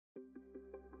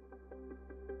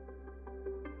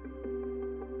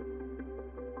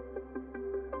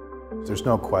There's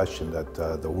no question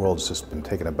that the world's just been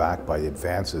taken aback by the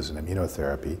advances in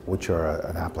immunotherapy, which are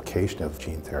an application of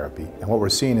gene therapy. And what we're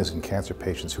seeing is in cancer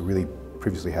patients who really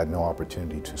previously had no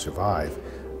opportunity to survive,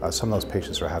 some of those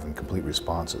patients are having complete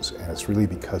responses, and it's really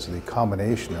because of the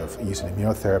combination of using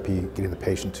immunotherapy, getting the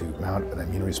patient to mount an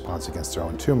immune response against their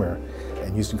own tumor,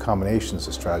 and using combinations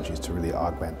of strategies to really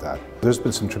augment that. There's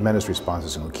been some tremendous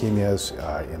responses in leukemias,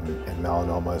 in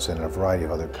melanomas, and a variety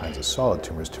of other kinds of solid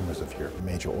tumors, tumors of your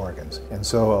major organs. And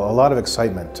so a lot of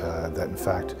excitement that in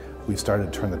fact we've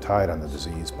started to turn the tide on the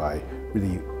disease by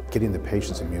really getting the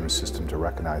patient's immune system to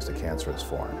recognize the cancer as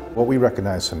foreign. What we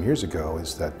recognized some years ago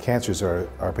is that cancers are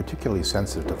particularly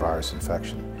sensitive to virus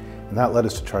infection. And that led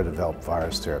us to try to develop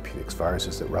virus therapeutics,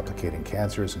 viruses that replicate in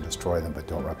cancers and destroy them but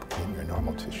don't replicate in your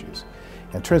normal tissues.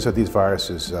 And it turns out these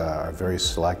viruses are very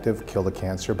selective, kill the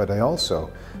cancer, but they also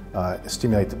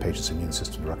stimulate the patient's immune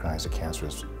system to recognize the cancer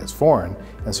as foreign,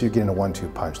 and so you're getting a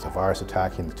 1-2 punch, the virus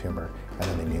attacking the tumor and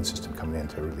then the immune system coming in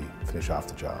to really finish off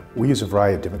the job. We use a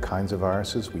variety of different kinds of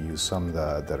viruses. We use some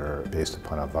that are based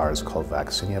upon a virus called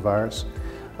vaccinia virus,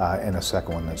 and a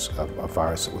second one is a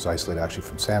virus that was isolated actually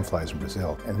from sandflies in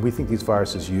Brazil. And we think these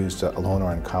viruses used alone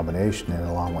or in combination and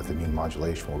along with immune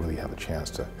modulation will really have a chance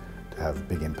to have a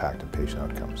big impact on patient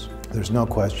outcomes. There's no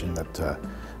question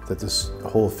that this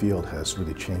whole field has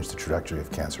really changed the trajectory of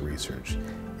cancer research,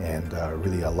 and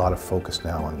really a lot of focus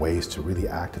now on ways to really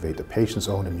activate the patient's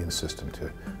own immune system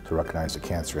to recognize the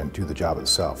cancer and do the job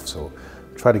itself. So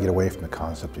try to get away from the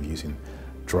concept of using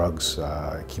drugs,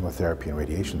 chemotherapy and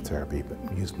radiation therapy,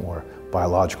 but use more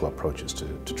biological approaches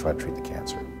to try to treat the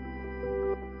cancer.